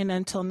 And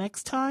until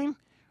next time,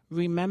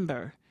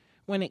 remember,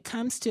 when it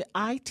comes to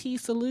IT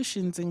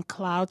solutions and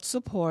cloud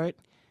support,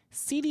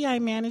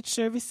 CDI Managed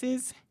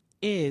Services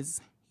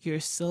is your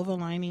Silver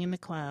Lining in the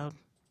Cloud.